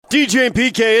DJ and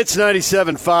PK, it's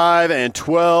 97.5 and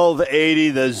 1280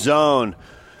 The Zone.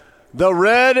 The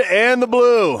red and the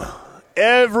blue.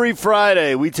 Every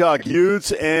Friday we talk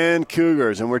Utes and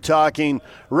Cougars, and we're talking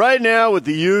right now with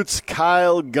the Utes'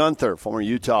 Kyle Gunther, former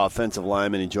Utah offensive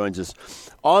lineman. He joins us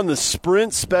on the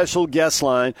Sprint Special Guest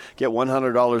Line. Get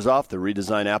 $100 off the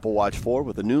redesigned Apple Watch 4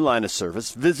 with a new line of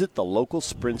service. Visit the local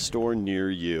Sprint store near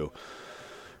you.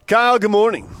 Kyle, good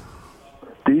morning.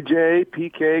 DJ,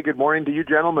 PK, good morning to you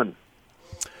gentlemen.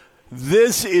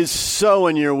 This is so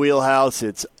in your wheelhouse,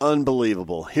 it's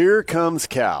unbelievable. Here comes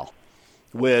Cal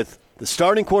with the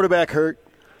starting quarterback hurt,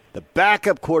 the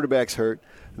backup quarterback's hurt.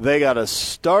 They got to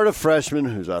start a freshman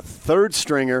who's a third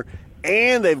stringer,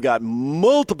 and they've got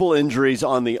multiple injuries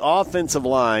on the offensive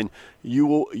line.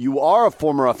 You are a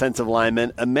former offensive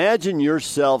lineman. Imagine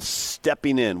yourself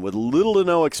stepping in with little to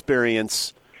no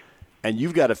experience, and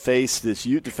you've got to face this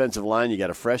Ute defensive line. You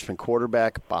got a freshman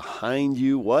quarterback behind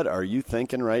you. What are you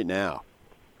thinking right now?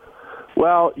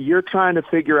 Well, you're trying to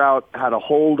figure out how to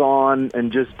hold on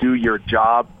and just do your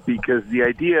job, because the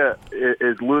idea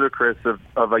is ludicrous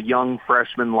of a young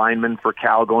freshman lineman for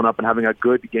Cal going up and having a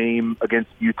good game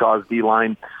against Utah's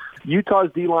D-line.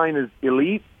 Utah's D-line is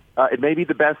elite. It may be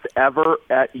the best ever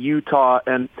at Utah,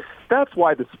 and that's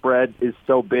why the spread is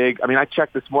so big. I mean, I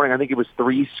checked this morning. I think it was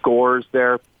 3 scores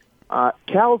there.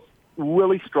 Cal's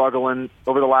really struggling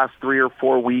over the last 3 or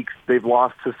 4 weeks. They've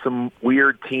lost to some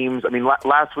weird teams. I mean,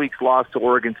 last week's loss to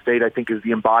Oregon State, I think, is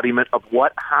the embodiment of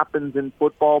what happens in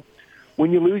football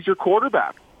when you lose your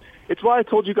quarterback. It's why I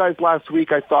told you guys last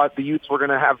week I thought the Utes were going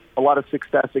to have a lot of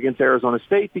success against Arizona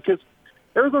State, because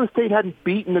Arizona State hadn't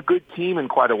beaten a good team in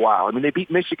quite a while. I mean, they beat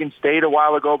Michigan State a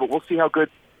while ago, but we'll see how good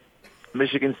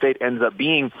Michigan State ends up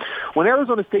being. When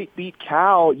Arizona State beat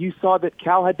Cal, you saw that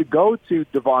Cal had to go to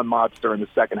Devon Modster in the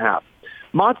second half.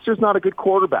 Modster's not a good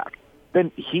quarterback.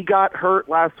 Then he got hurt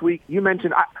last week. You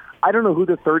mentioned, I don't know who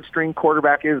the third-string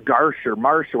quarterback is,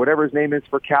 Marsha, whatever his name is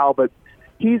for Cal, but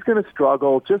he's going to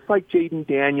struggle, just like Jaden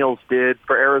Daniels did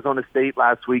for Arizona State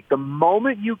last week. The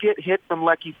moment you get hit from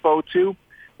Leki Fotu,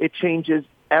 it changes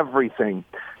everything.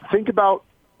 Think about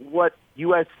what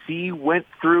USC went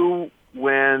through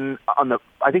when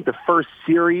I think the first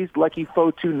series, Leki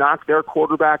Fotu knocked their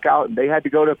quarterback out, and they had to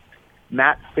go to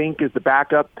Matt Fink as the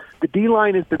backup. The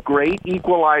D-line is the great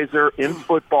equalizer in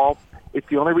football. It's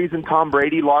the only reason Tom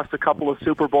Brady lost a couple of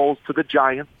Super Bowls to the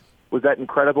Giants, was that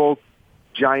incredible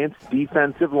Giants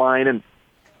defensive line. And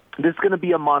this is going to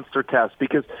be a monster test,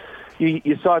 because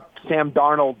you saw Sam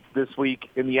Darnold this week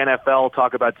in the NFL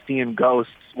talk about seeing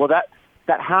ghosts. Well, that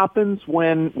happens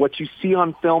when what you see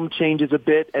on film changes a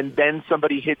bit, and then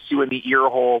somebody hits you in the ear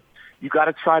hole. You got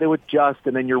to try to adjust,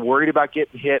 and then you're worried about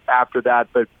getting hit after that.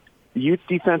 But the Utes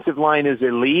defensive line is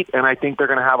elite, and I think they're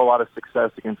going to have a lot of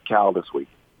success against Cal this week.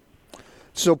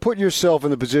 So put yourself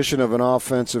in the position of an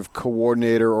offensive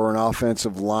coordinator or an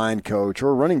offensive line coach or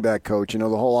a running back coach, the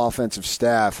whole offensive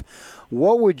staff.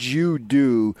 What would you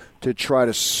do to try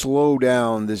to slow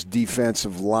down this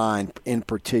defensive line in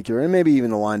particular, and maybe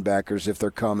even the linebackers if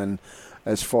they're coming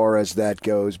as far as that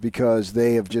goes, because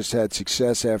they have just had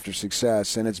success after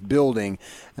success, and it's building,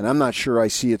 and I'm not sure I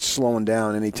see it slowing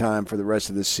down any time for the rest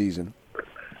of this season.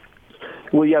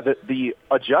 Well, yeah, the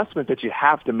adjustment that you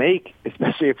have to make,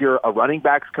 especially if you're a running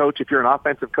backs coach, if you're an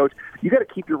offensive coach, you got to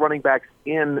keep your running backs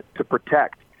in to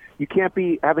protect. You can't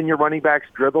be having your running backs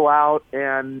dribble out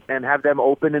and have them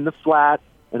open in the flat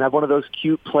and have one of those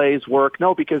cute plays work.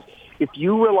 No, because if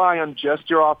you rely on just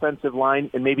your offensive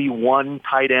line and maybe one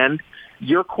tight end,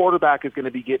 your quarterback is going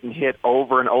to be getting hit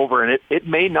over and over, and it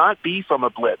may not be from a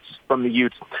blitz from the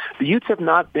Utes. The Utes have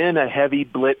not been a heavy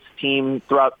blitz team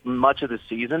throughout much of the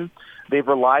season. They've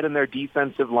relied on their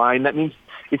defensive line. That means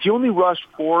if you only rush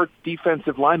 4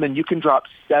 defensive linemen, you can drop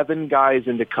 7 guys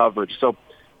into coverage. So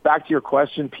back to your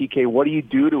question, PK, what do you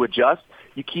do to adjust?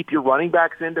 You keep your running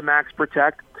backs in to max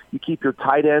protect. You keep your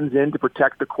tight ends in to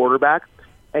protect the quarterback.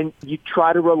 And you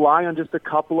try to rely on just a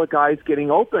couple of guys getting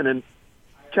open. And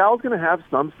Cal's going to have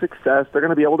some success. They're going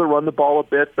to be able to run the ball a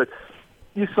bit. But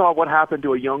you saw what happened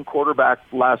to a young quarterback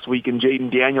last week in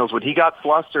Jaden Daniels. When he got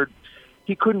flustered,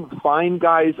 he couldn't find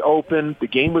guys open. The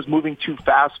game was moving too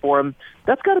fast for him.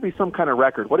 That's got to be some kind of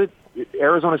record. What did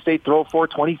Arizona State throw for,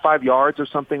 25 yards or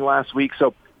something last week?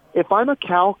 So if I'm a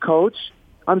Cal coach,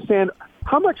 I'm saying,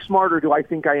 how much smarter do I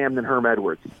think I am than Herm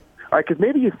Edwards? All right, because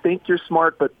maybe you think you're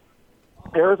smart, but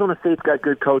Arizona State's got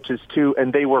good coaches too,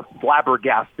 and they were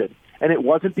flabbergasted. And it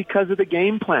wasn't because of the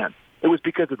game plan. It was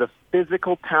because of the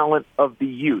physical talent of the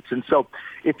Utes. And so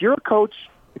if you're a coach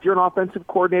if you're an offensive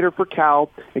coordinator for Cal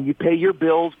and you pay your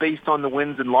bills based on the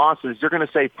wins and losses, you're going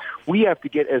to say, we have to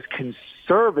get as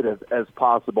conservative as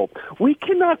possible. We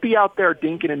cannot be out there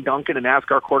dinking and dunking and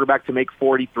ask our quarterback to make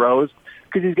 40 throws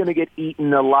because he's going to get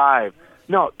eaten alive.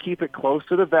 No, keep it close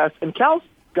to the vest. And Cal's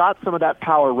got some of that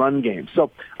power run game.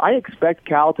 So I expect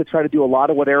Cal to try to do a lot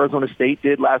of what Arizona State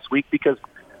did last week because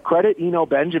credit Eno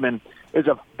Benjamin is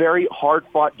a very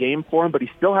hard-fought game for him, but he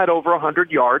still had over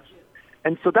 100 yards.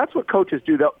 And so that's what coaches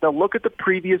do. They'll look at the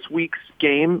previous week's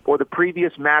game or the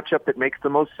previous matchup that makes the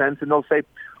most sense, and they'll say,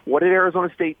 what did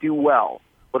Arizona State do well?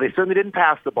 Well, they certainly didn't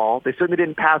pass the ball. They certainly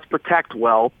didn't pass protect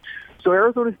well. So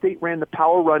Arizona State ran the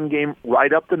power run game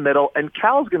right up the middle, and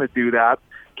Cal's going to do that.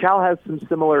 Cal has some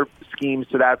similar schemes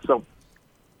to that. So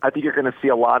I think you're going to see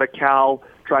a lot of Cal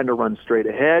trying to run straight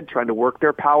ahead, trying to work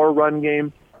their power run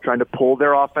game, trying to pull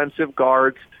their offensive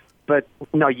guards. But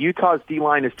no, Utah's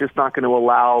D-line is just not going to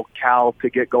allow Cal to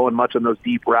get going much on those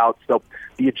deep routes. So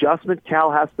the adjustment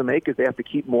Cal has to make is they have to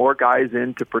keep more guys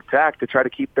in to protect, to try to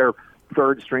keep their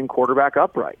third-string quarterback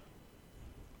upright.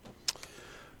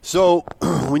 So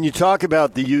when you talk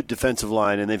about the Ute defensive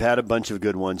line, and they've had a bunch of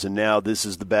good ones, and now this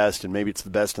is the best, and maybe it's the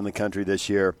best in the country this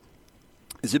year,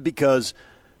 is it because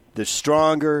they're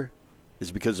stronger?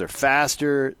 Is it because they're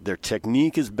faster? Their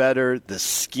technique is better? The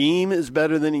scheme is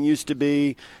better than it used to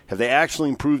be? Have they actually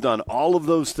improved on all of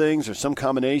those things or some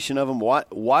combination of them?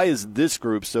 Why is this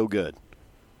group so good?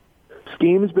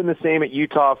 Scheme's been the same at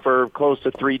Utah for close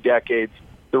to 3 decades.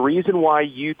 The reason why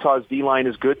Utah's D-line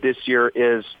is good this year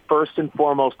is, first and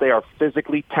foremost, they are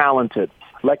physically talented.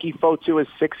 Leki Fotu is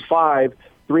 6'5",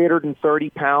 330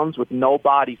 pounds with no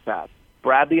body fat.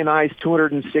 Bradley Anae is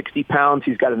 260 pounds.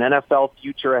 He's got an NFL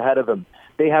future ahead of him.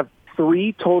 They have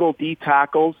 3 total D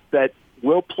tackles that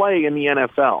will play in the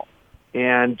NFL.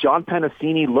 And John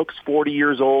Penasini looks 40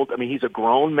 years old. I mean, he's a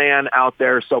grown man out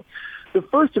there. So the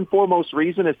first and foremost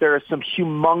reason is there are some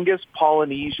humongous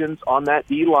Polynesians on that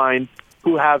D-line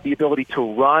who have the ability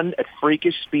to run at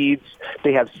freakish speeds.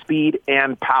 They have speed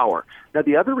and power. Now,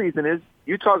 the other reason is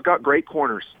Utah's got great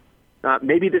corners.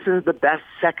 Maybe this isn't the best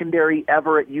secondary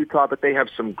ever at Utah, but they have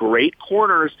some great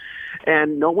corners,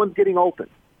 and no one's getting open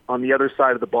on the other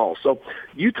side of the ball. So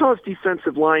Utah's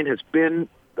defensive line has been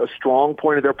a strong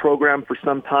point of their program for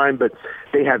some time, but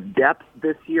they have depth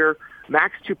this year.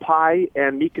 Max Tupai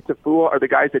and Mika Tafua are the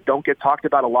guys that don't get talked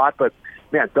about a lot, but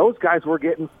man, those guys were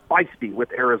getting feisty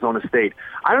with Arizona State.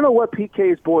 I don't know what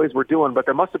PK's boys were doing, but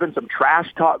there must have been some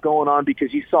trash talk going on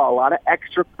because you saw a lot of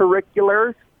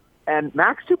extracurriculars. And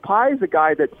Max Tupai is a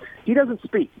guy that he doesn't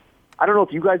speak. I don't know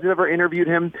if you guys have ever interviewed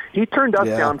him. He turned us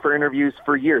down for interviews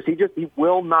for years. He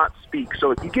will not speak.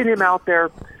 So if you get him out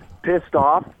there pissed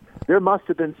off, there must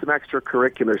have been some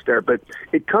extracurriculars there. But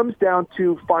it comes down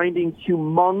to finding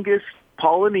humongous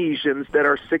Polynesians that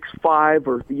are 6'5"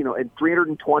 or, and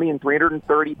 320 and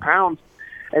 330 pounds,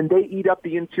 and they eat up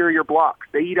the interior blocks.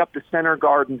 They eat up the center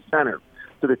guard and center.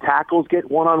 So the tackles get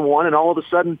one-on-one, and all of a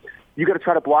sudden you got to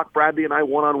try to block Bradley and I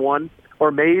one-on-one,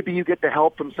 or maybe you get the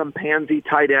help from some pansy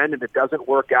tight end and it doesn't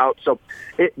work out. So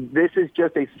this is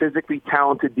just a physically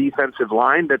talented defensive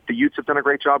line that the Utes have done a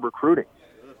great job recruiting.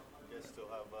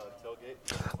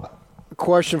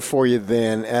 Question for you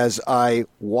then, as I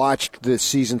watched this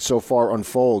season so far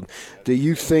unfold, do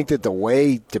you think that the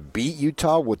way to beat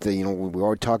Utah with the, we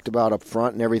already talked about up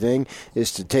front and everything,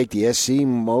 is to take the SC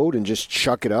mode and just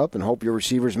chuck it up and hope your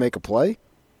receivers make a play?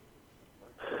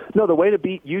 No, the way to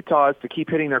beat Utah is to keep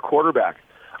hitting their quarterback.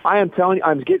 I am telling you,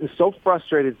 I'm getting so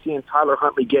frustrated seeing Tyler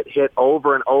Huntley get hit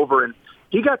over and over, and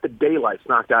he got the daylights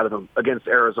knocked out of him against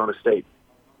Arizona State.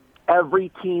 Every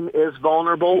team is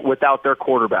vulnerable without their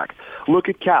quarterback. Look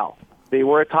at Cal. They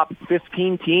were a top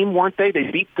 15 team, weren't they?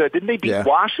 They beat didn't they beat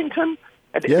Washington?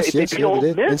 Yes, they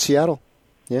did. In Seattle.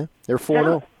 Yeah, they're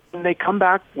 4-0. And they come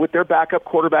back with their backup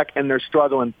quarterback, and they're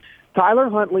struggling. Tyler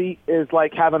Huntley is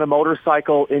like having a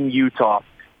motorcycle in Utah.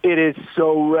 It is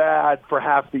so rad for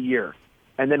half the year.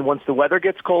 And then once the weather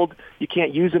gets cold, you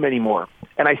can't use him anymore.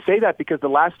 And I say that because the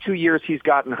last 2 years he's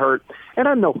gotten hurt, and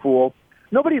I'm no fool.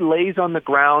 Nobody lays on the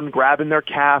ground grabbing their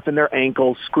calf and their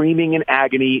ankle, screaming in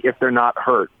agony if they're not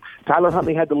hurt. Tyler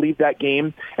Huntley had to leave that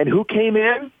game. And who came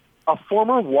in? A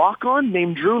former walk-on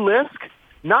named Drew Lisk,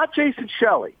 not Jason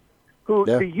Shelley, who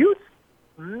the Utes,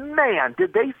 man,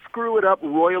 did they screw it up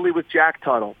royally with Jack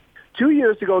Tuttle. 2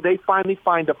 years ago, they finally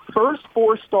find the first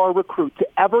 4-star recruit to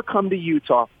ever come to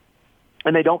Utah,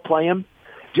 and they don't play him.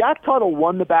 Jack Tuttle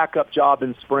won the backup job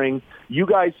in spring. You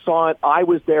guys saw it. I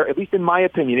was there. At least in my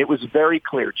opinion, it was very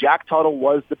clear. Jack Tuttle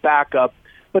was the backup,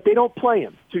 but they don't play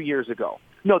him 2 years ago.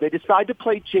 No, they decide to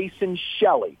play Jason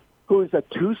Shelley, who is a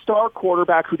 2-star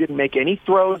quarterback who didn't make any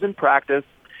throws in practice,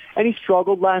 and he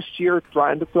struggled last year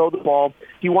trying to throw the ball.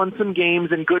 He won some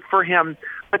games, and good for him.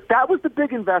 But that was the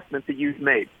big investment that you've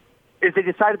made, is they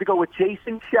decided to go with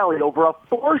Jason Shelley over a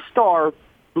 4-star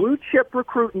blue-chip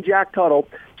recruit in Jack Tuttle.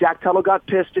 Jack Tuttle got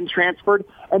pissed and transferred,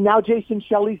 and now Jason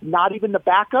Shelley's not even the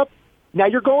backup. Now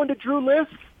you're going to Drew Lisk.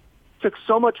 Took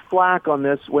so much flack on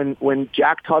this when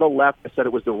Jack Tuttle left. I said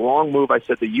it was the wrong move. I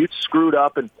said the Utes screwed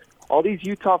up, and all these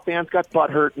Utah fans got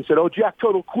butthurt and said, oh, Jack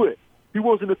Tuttle quit. He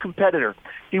wasn't a competitor.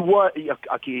 He was,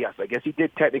 okay, yes, I guess he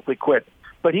did technically quit.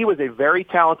 But he was a very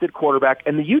talented quarterback,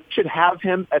 and the Utes should have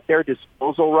him at their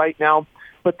disposal right now,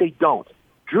 but they don't.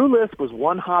 Drew Lisk was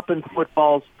one-hopping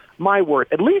footballs. My word,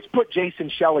 at least put Jason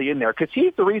Shelley in there, because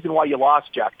he's the reason why you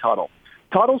lost Jack Tuttle.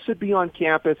 Tuttle should be on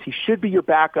campus. He should be your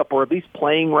backup, or at least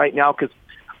playing right now, because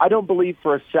I don't believe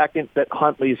for a second that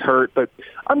Huntley's hurt. But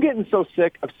I'm getting so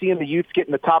sick of seeing the Utes get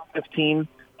in the top 15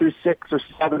 through 6 or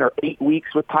 7 or 8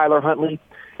 weeks with Tyler Huntley,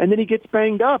 and then he gets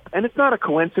banged up. And it's not a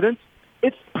coincidence.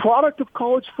 It's product of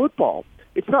college football.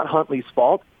 It's not Huntley's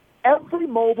fault. Every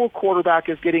mobile quarterback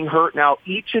is getting hurt now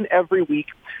each and every week.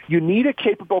 You need a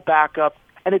capable backup,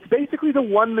 and it's basically the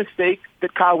one mistake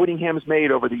that Kyle Whittingham's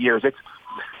made over the years. It's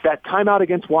that timeout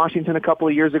against Washington a couple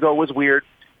of years ago was weird,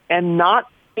 and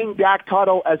not playing Jack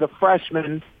Tuttle as a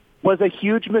freshman was a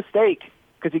huge mistake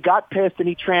because he got pissed and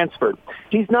he transferred.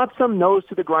 He's not some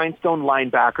nose-to-the-grindstone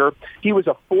linebacker. He was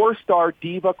a 4-star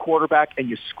diva quarterback, and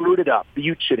you screwed it up. The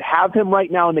Utes should have him right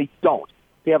now, and they don't.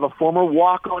 They have a former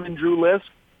walk-on in Drew Lisk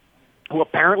who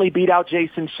apparently beat out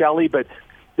Jason Shelley, but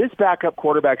this backup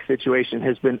quarterback situation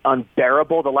has been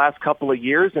unbearable the last couple of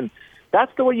years, and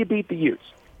that's the way you beat the Utes.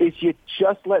 Is you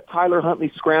just let Tyler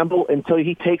Huntley scramble until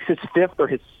he takes his 5th or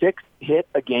his 6th hit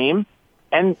a game.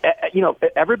 And,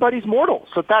 everybody's mortal.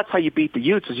 So that's how you beat the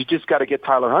Utes, is you just got to get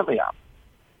Tyler Huntley out.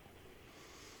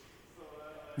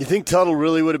 You think Tuttle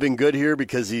really would have been good here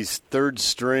because he's third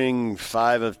string,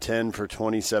 5 of 10 for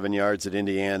 27 yards at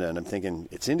Indiana? And I'm thinking,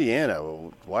 it's Indiana.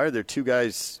 Why are there 2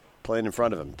 guys playing in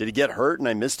front of him? Did he get hurt and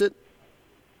I missed it?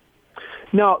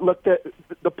 No, look,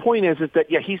 the point is that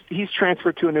he's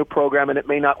transferred to a new program, and it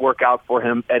may not work out for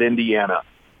him at Indiana.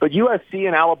 But USC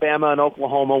and Alabama and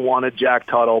Oklahoma wanted Jack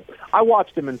Tuttle. I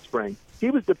watched him in spring.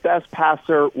 He was the best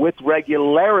passer with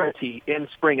regularity in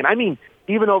spring, and I mean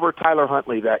even over Tyler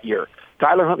Huntley that year.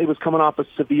 Tyler Huntley was coming off a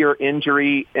severe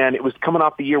injury, and it was coming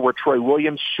off the year where Troy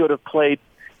Williams should have played.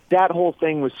 That whole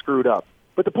thing was screwed up.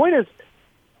 But the point is,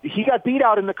 he got beat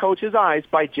out in the coach's eyes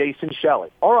by Jason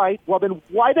Shelley. All right, well then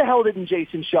why the hell didn't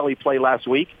Jason Shelley play last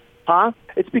week? Huh?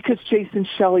 It's because Jason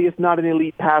Shelley is not an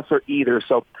elite passer either.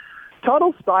 So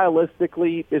Tuttle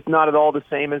stylistically is not at all the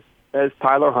same as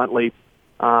Tyler Huntley.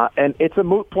 And it's a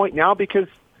moot point now because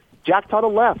Jack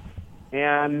Tuttle left.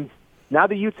 And now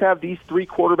the Utes have these 3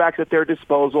 quarterbacks at their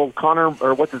disposal. Connor,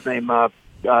 or what's his name,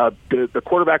 the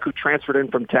quarterback who transferred in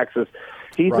from Texas,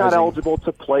 he's not eligible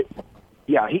to play.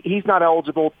 Yeah, he's not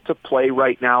eligible to play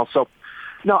right now. So,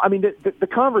 no, I mean, the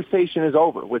conversation is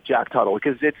over with Jack Tuttle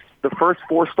because it's the first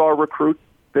 4-star recruit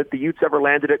that the Utes ever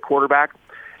landed at quarterback,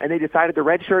 and they decided to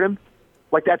redshirt him.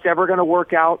 Like that's ever going to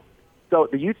work out. So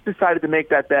the Utes decided to make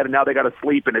that bet, and now they got to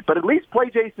sleep in it. But at least play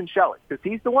Jason Shelley because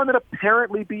he's the one that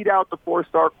apparently beat out the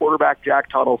 4-star quarterback Jack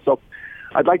Tuttle. So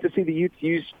I'd like to see the Utes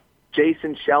use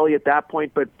Jason Shelley at that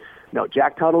point, but no,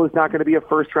 Jack Tuttle is not going to be a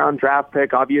first-round draft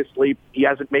pick. Obviously, he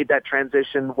hasn't made that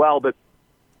transition well, but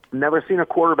I've never seen a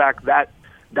quarterback that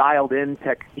dialed in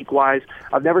technique-wise.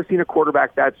 I've never seen a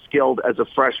quarterback that skilled as a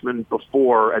freshman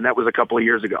before, and that was a couple of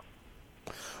years ago.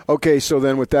 Okay, so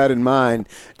then with that in mind,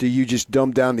 do you just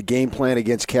dumb down the game plan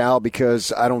against Cal?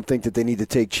 Because I don't think that they need to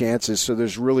take chances, so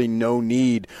there's really no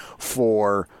need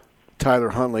for Tyler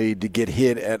Huntley to get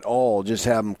hit at all. Just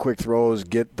have him quick throws,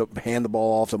 hand the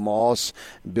ball off to Moss,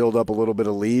 build up a little bit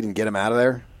of lead, and get him out of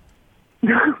there?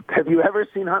 Have you ever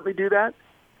seen Huntley do that?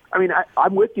 I mean,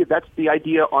 I'm with you. That's the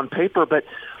idea on paper, but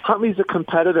Huntley's a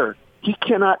competitor. He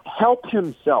cannot help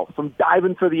himself from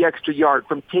diving for the extra yard,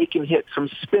 from taking hits, from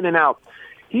spinning out.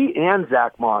 He and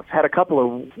Zach Moss had a couple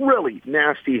of really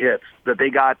nasty hits that they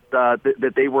got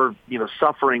that they were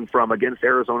suffering from against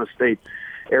Arizona State.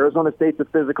 Arizona State's a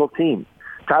physical team.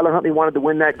 Tyler Huntley wanted to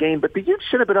win that game, but the Utes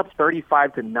should have been up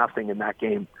 35-0 in that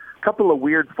game. A couple of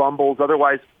weird fumbles.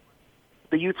 Otherwise,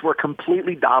 the Utes were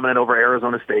completely dominant over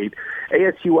Arizona State.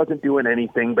 ASU wasn't doing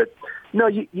anything, but no,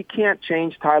 you can't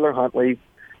change Tyler Huntley.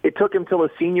 It took him till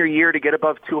his senior year to get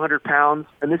above 200 pounds,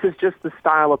 and this is just the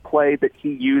style of play that he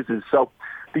uses. So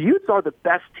the Utes are the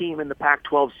best team in the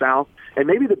Pac-12 South, and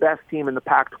maybe the best team in the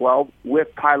Pac-12 with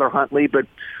Tyler Huntley, but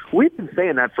we've been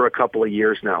saying that for a couple of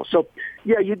years now. So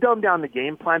yeah, you dumb down the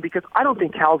game plan because I don't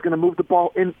think Cal's going to move the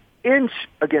ball an inch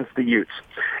against the Utes.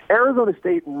 Arizona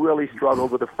State really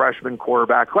struggled with a freshman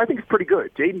quarterback who I think is pretty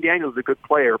good. Jaden Daniels is a good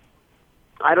player.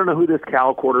 I don't know who this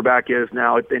Cal quarterback is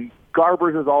now. And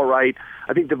Garbers is all right.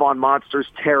 I think Devon Monster's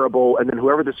terrible. And then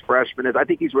whoever this freshman is, I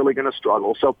think he's really going to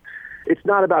struggle. So it's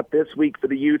not about this week for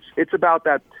the Utes. It's about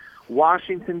that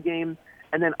Washington game.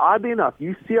 And then oddly enough,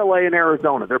 UCLA and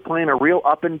Arizona, they're playing a real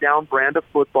up-and-down brand of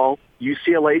football.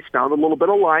 UCLA's found a little bit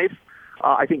of life.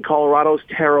 I think Colorado's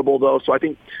terrible, though. So I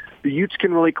think the Utes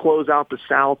can really close out the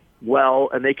South well,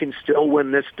 and they can still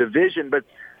win this division. But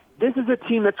this is a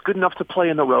team that's good enough to play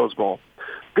in the Rose Bowl.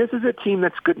 This is a team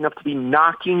that's good enough to be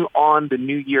knocking on the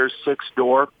New Year's Six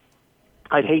door.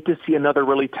 I'd hate to see another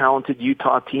really talented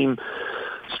Utah team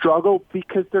struggle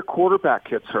because their quarterback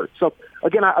gets hurt. So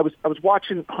again, I was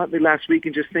watching Huntley last week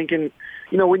and just thinking,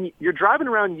 you know, when you're driving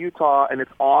around Utah and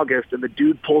it's August and the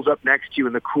dude pulls up next to you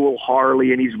in the cool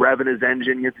Harley and he's revving his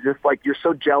engine, it's just like you're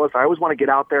so jealous. I always want to get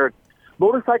out there.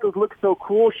 Motorcycles look so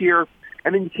cool here,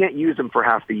 and then you can't use them for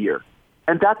half the year.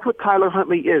 And that's what Tyler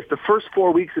Huntley is. The first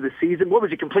 4 weeks of the season, what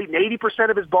was he, completing 80%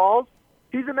 of his balls?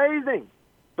 He's amazing.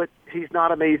 But he's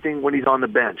not amazing when he's on the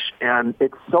bench. And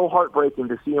it's so heartbreaking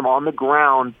to see him on the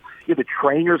ground. You know, the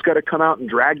trainer's got to come out and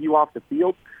drag you off the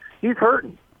field. He's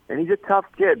hurting, and he's a tough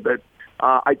kid. But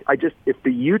I just, if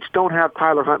the Utes don't have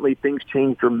Tyler Huntley, things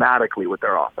change dramatically with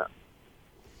their offense.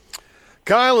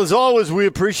 Kyle, as always, we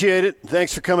appreciate it.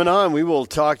 Thanks for coming on. We will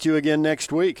talk to you again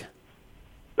next week.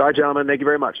 All right, gentlemen. Thank you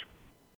very much.